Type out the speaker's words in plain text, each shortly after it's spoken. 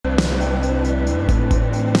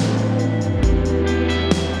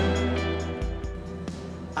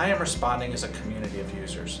IaM Responding is a community of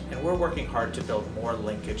users, and we're working hard to build more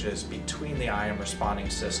linkages between the IaM Responding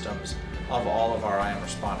systems of all of our IaM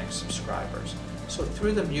Responding subscribers. So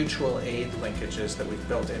through the mutual aid linkages that we've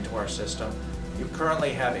built into our system, you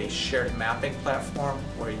currently have a shared mapping platform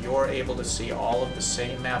where you're able to see all of the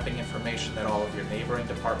same mapping information that all of your neighboring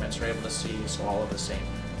departments are able to see, so all of the same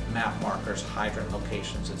map markers, hydrant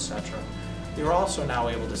locations, etc. You're also now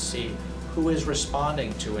able to see who is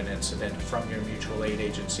responding to an incident from your mutual aid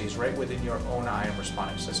agencies right within your own IaM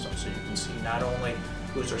Responding system. So you can see not only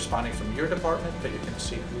who's responding from your department, but you can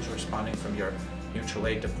see who's responding from your mutual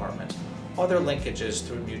aid department. Other linkages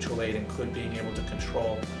through mutual aid include being able to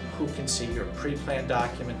control who can see your pre-planned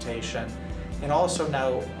documentation, and also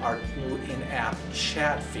now our new in-app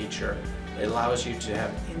chat feature allows you to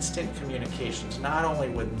have instant communications not only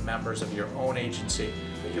with members of your own agency,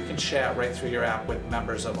 but you can chat right through your app with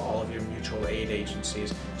members of all of your mutual aid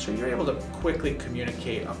agencies. So you're able to quickly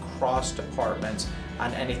communicate across departments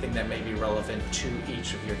on anything that may be relevant to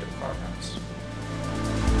each of your departments.